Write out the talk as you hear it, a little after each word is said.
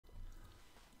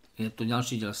Je tu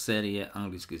ďalší diel série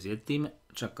anglicky s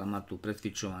J13. Čaká ma tu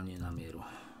precvičovanie na mieru.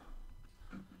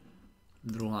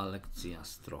 Druhá lekcia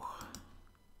z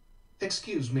 3.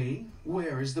 Excuse me,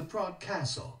 where is the Prague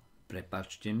Castle?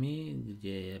 Prepáčte mi,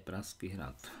 kde je Pražský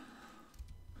hrad.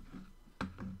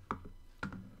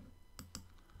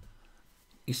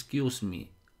 Excuse me,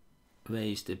 where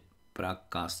is the Prague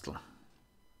Castle?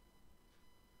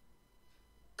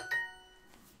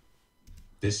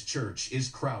 This church is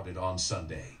crowded on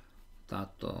Sunday.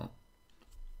 Táto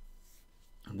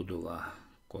budova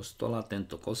kostola,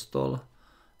 tento kostol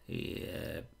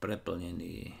je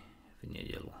preplnený v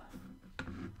nedeľu.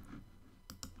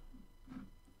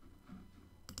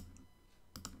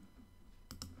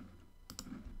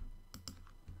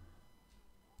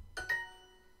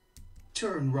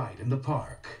 Turn right in the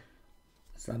park.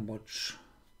 Zaboč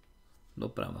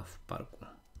doprava v parku.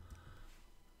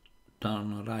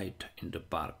 Turn right in the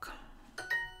park.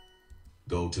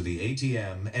 Go to the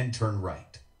ATM and turn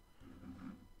right.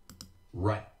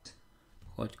 Right.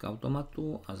 Choď k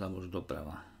automatu a zaboč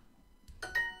doprava.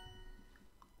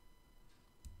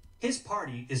 His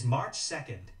party is March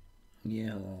 2nd.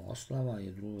 Jeho oslava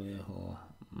je 2.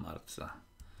 marca.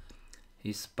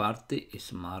 His party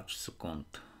is March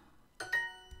 2nd.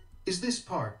 Is this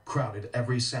park crowded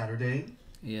every Saturday?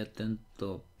 Je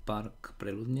tento park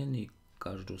preľudnený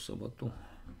každú sobotu?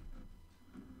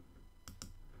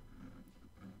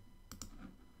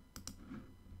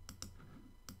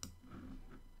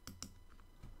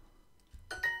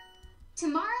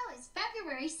 Tomorrow is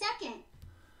February 2nd.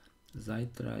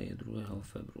 Zajtra je 2.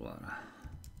 februára.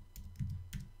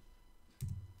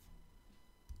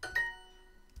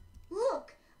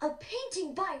 Look, a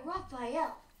painting by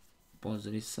Raphael.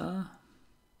 Pozri sa.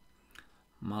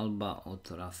 Malba od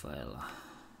Rafaela.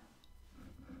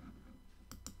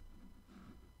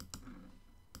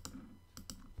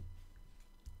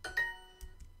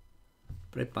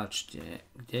 Prepáčte,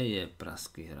 kde je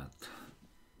Pražský hrad?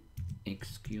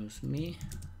 Excuse me.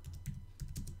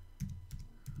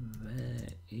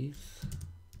 Where is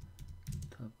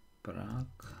the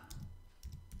Prague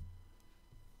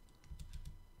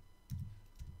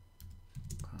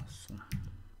Castle?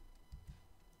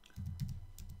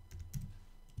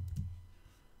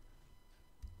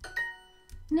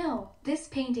 No, this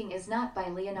painting is not by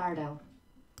Leonardo.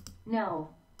 No,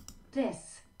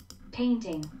 this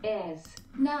painting is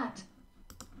not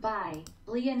by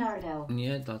Leonardo.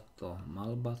 Nie, táto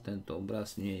malba, tento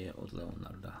obraz nie je od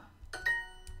Leonarda.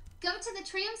 Go to the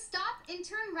tram stop and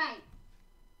turn right.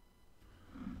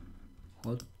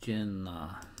 Choďte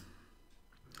na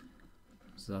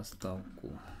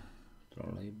zastávku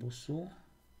trolejbusu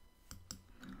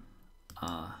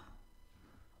a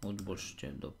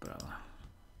odbočte doprava.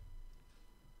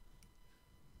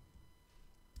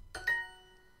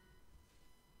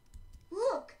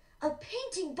 Look, a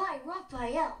painting by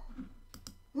Raphael.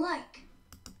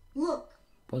 Look.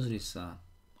 Pozri sa,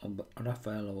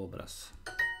 Rafaelov obraz.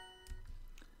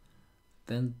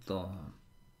 Tento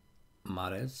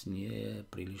marec nie je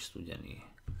príliš studený.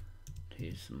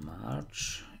 This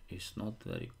March is not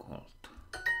very cold.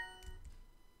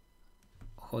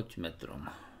 Choď metrom.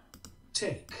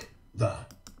 Take the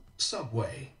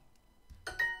subway.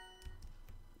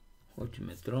 Choď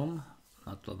metrom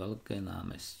na to veľké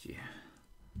námestie.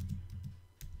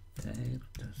 Take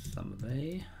the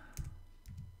subway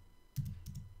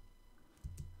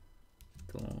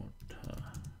to the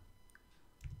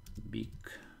big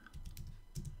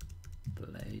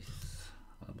place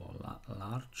alebo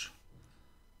large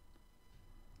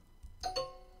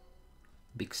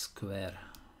big square.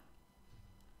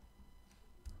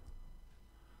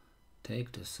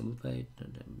 Take the subway to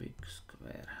the big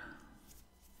square.